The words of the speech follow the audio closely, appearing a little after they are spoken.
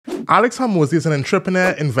Alex Hormozi is an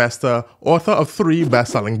entrepreneur, investor, author of 3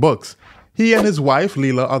 best-selling books. He and his wife,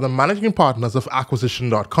 Leela, are the managing partners of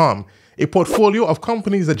Acquisition.com, a portfolio of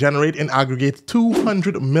companies that generate in aggregate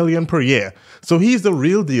 $200 million per year. So he's the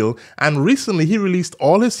real deal, and recently he released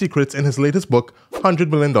all his secrets in his latest book, $100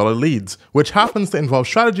 Million Leads, which happens to involve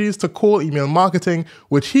strategies to cold email marketing,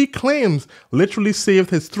 which he claims literally saved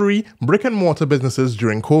his 3 brick-and-mortar businesses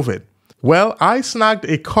during COVID. Well, I snagged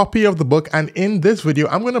a copy of the book, and in this video,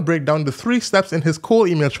 I'm going to break down the 3 steps in his cold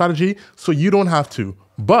email strategy so you don't have to,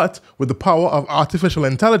 but with the power of artificial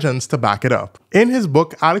intelligence to back it up. In his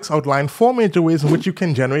book, Alex outlined 4 major ways in which you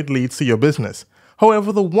can generate leads to your business.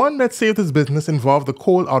 However, the one that saved his business involved the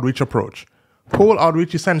cold outreach approach. Cold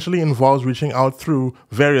outreach essentially involves reaching out through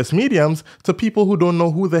various mediums to people who don't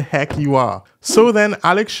know who the heck you are. So then,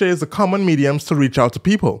 Alex shares the common mediums to reach out to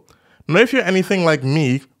people. Now, if you're anything like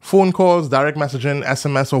me, phone calls, direct messaging,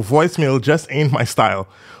 SMS, or voicemail just ain't my style.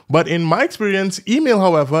 But in my experience, email,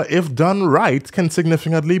 however, if done right, can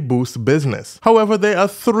significantly boost business. However, there are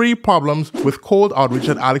 3 problems with cold outreach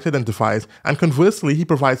that Alex identifies, and conversely, he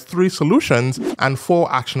provides 3 solutions and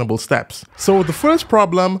 4 actionable steps. So the first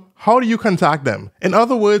problem, how do you contact them? In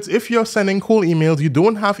other words, if you're sending cold emails, you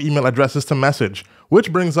don't have email addresses to message,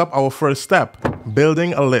 which brings up our first step,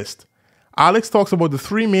 building a list. Alex talks about the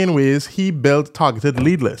 3 main ways he built targeted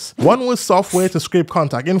lead lists. One was software to scrape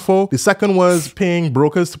contact info, the second was paying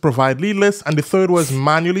brokers to provide lead lists, and the third was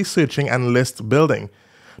manually searching and list building.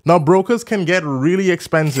 Now, brokers can get really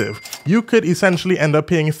expensive. You could essentially end up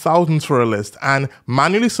paying thousands for a list, and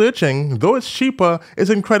manually searching, though it's cheaper, is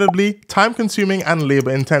incredibly time-consuming and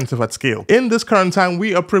labor-intensive at scale. In this current time,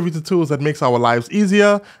 we are privy to tools that makes our lives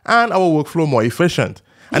easier and our workflow more efficient.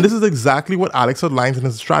 And this is exactly what Alex outlines in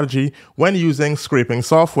his strategy when using scraping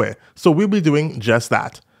software. So we'll be doing just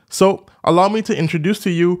that. So allow me to introduce to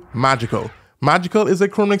you Magical. Magical is a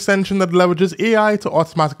Chrome extension that leverages AI to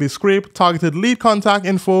automatically scrape targeted lead contact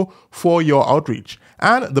info for your outreach.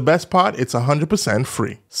 And the best part, it's 100%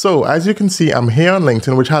 free. So as you can see, I'm here on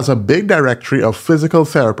LinkedIn, which has a big directory of physical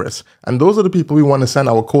therapists. And those are the people we want to send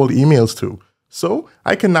our cold emails to. So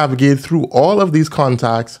I can navigate through all of these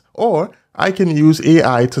contacts, or I can use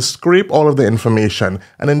AI to scrape all of the information,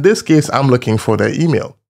 and in this case, I'm looking for their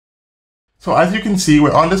email. So as you can see,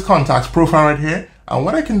 we're on this contacts profile right here, and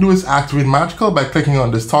what I can do is activate Magical by clicking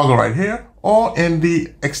on this toggle right here, or in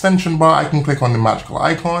the extension bar, I can click on the Magical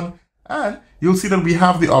icon, and you'll see that we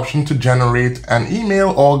have the option to generate an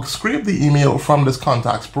email or scrape the email from this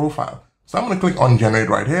contacts profile. So I'm going to click on Generate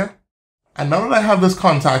right here. And now that I have this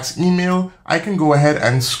contact's email, I can go ahead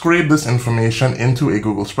and scrape this information into a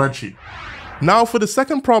Google spreadsheet. Now for the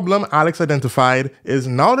second problem Alex identified is,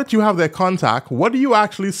 now that you have their contact, what do you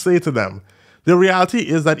actually say to them? The reality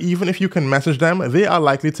is that even if you can message them, they are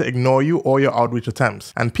likely to ignore you or your outreach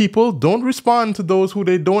attempts. And people don't respond to those who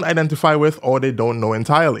they don't identify with or they don't know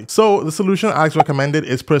entirely. So the solution Alex recommended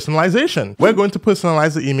is personalization. We're going to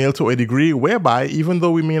personalize the email to a degree whereby, even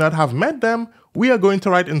though we may not have met them, we are going to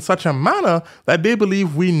write in such a manner that they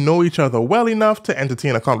believe we know each other well enough to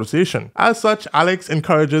entertain a conversation. As such, Alex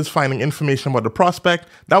encourages finding information about the prospect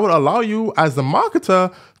that would allow you as the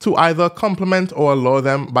marketer to either complement or allure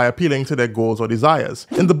them by appealing to their goals or desires.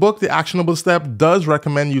 In the book, the actionable step does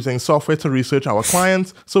recommend using software to research our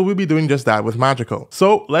clients, so we'll be doing just that with Magical.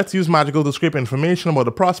 So let's use Magical to scrape information about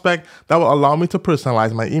the prospect that will allow me to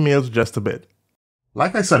personalize my emails just a bit.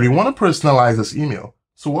 Like I said, we want to personalize this email.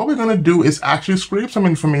 So what we're going to do is actually scrape some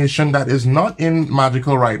information that is not in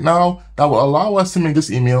Magical right now that will allow us to make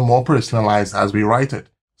this email more personalized as we write it.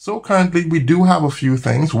 So currently we do have a few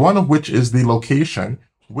things, one of which is the location,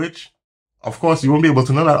 which of course you won't be able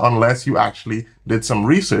to know that unless you actually did some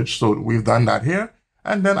research. So we've done that here.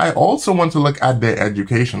 And then I also want to look at their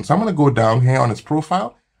education. So I'm going to go down here on his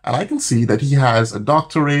profile and I can see that he has a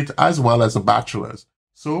doctorate as well as a bachelor's.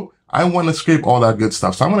 So I want to scrape all that good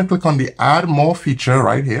stuff. So I'm going to click on the Add More feature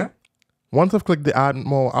right here. Once I've clicked the Add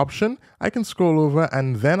More option, I can scroll over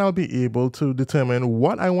and then I'll be able to determine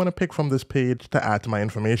what I want to pick from this page to add to my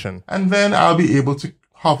information. And then I'll be able to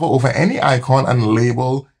hover over any icon and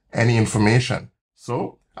label any information.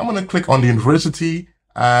 So I'm going to click on the university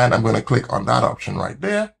and I'm going to click on that option right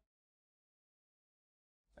there.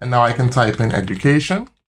 And now I can type in education.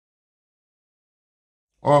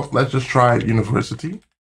 Or let's just try university.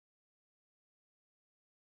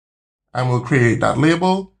 And we'll create that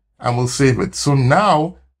label and we'll save it. So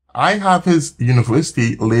now I have his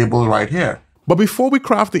university label right here. But before we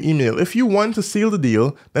craft the email, if you want to seal the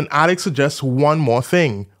deal, then Alex suggests one more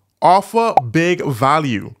thing: Offer big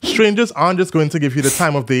value. Strangers aren't just going to give you the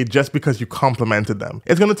time of day just because you complimented them.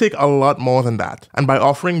 It's going to take a lot more than that. And by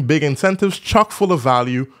offering big incentives chock full of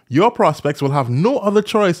value, your prospects will have no other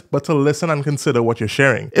choice but to listen and consider what you're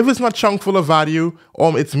sharing. If it's not chunk full of value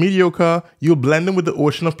or it's mediocre, you'll blend in with the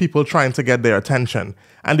ocean of people trying to get their attention,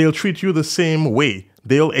 and they'll treat you the same way.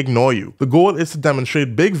 They'll ignore you. The goal is to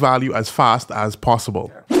demonstrate big value as fast as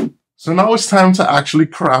possible. So now it's time to actually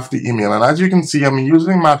craft the email. And as you can see, I'm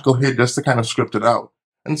using Magical Hit just to kind of script it out.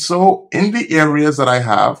 And so in the areas that I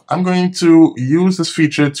have, I'm going to use this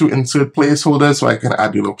feature to insert placeholders so I can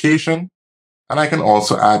add the location, and I can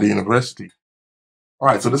also add the university. All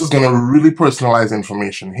right, so this is going to really personalize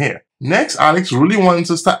information here. Next, Alex really wants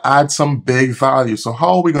us to add some big value. So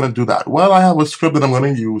how are we going to do that? Well, I have a script that I'm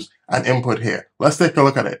going to use and input here. Let's take a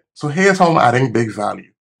look at it. So here's how I'm adding big value.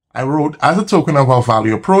 I wrote, as a token of our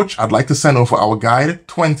value approach, I'd like to send over our guide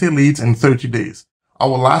 20 leads in 30 days.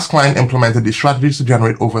 Our last client implemented these strategies to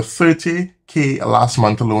generate over 30K last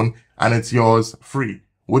month alone, and it's yours free.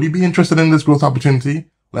 Would you be interested in this growth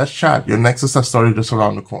opportunity? Let's chat. Your next success story is just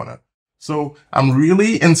around the corner. So I'm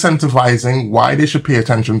really incentivizing why they should pay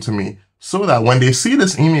attention to me, so that when they see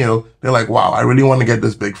this email, they're like, wow, I really want to get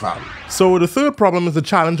this big value. So the third problem is the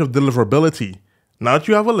challenge of deliverability. Now that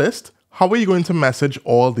you have a list, how are you going to message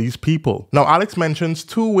all these people? Now, Alex mentions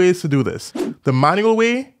two ways to do this: the manual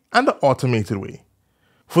way and the automated way.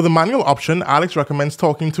 For the manual option, Alex recommends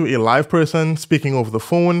talking to a live person, speaking over the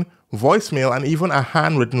phone, voicemail, and even a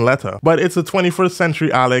handwritten letter. But it's the 21st century,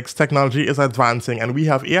 Alex. Technology is advancing and we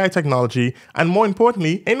have AI technology, and more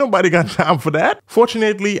importantly, ain't nobody got time for that.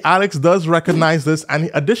 Fortunately, Alex does recognize this, and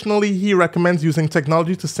additionally, he recommends using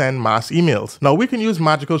technology to send mass emails. Now, we can use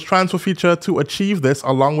Magical's transfer feature to achieve this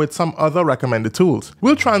along with some other recommended tools.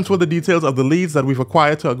 We'll transfer the details of the leads that we've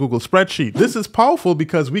acquired to a Google spreadsheet. This is powerful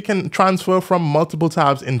because we can transfer from multiple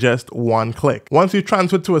tabs in just one click. Once you've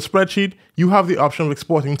transferred to a spreadsheet, you have the option of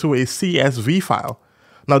exporting to a CSV file.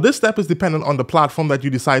 Now, this step is dependent on the platform that you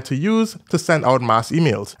decide to use to send out mass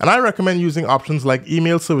emails. And I recommend using options like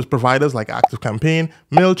email service providers like ActiveCampaign,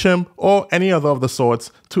 MailChimp, or any other of the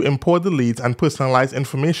sorts to import the leads and personalize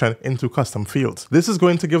information into custom fields. This is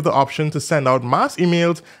going to give the option to send out mass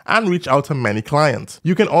emails and reach out to many clients.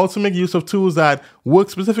 You can also make use of tools that work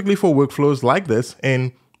specifically for workflows like this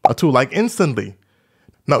in a tool like Instantly.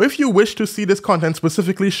 Now, if you wish to see this content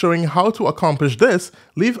specifically showing how to accomplish this,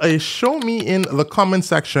 leave a show me in the comment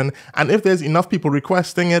section, and if there's enough people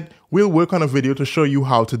requesting it, we'll work on a video to show you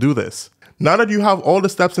how to do this. Now that you have all the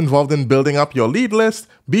steps involved in building up your lead list,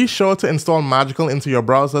 be sure to install Magical into your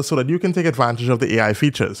browser so that you can take advantage of the AI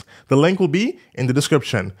features. The link will be in the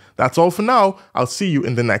description. That's all for now. I'll see you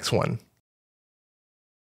in the next one.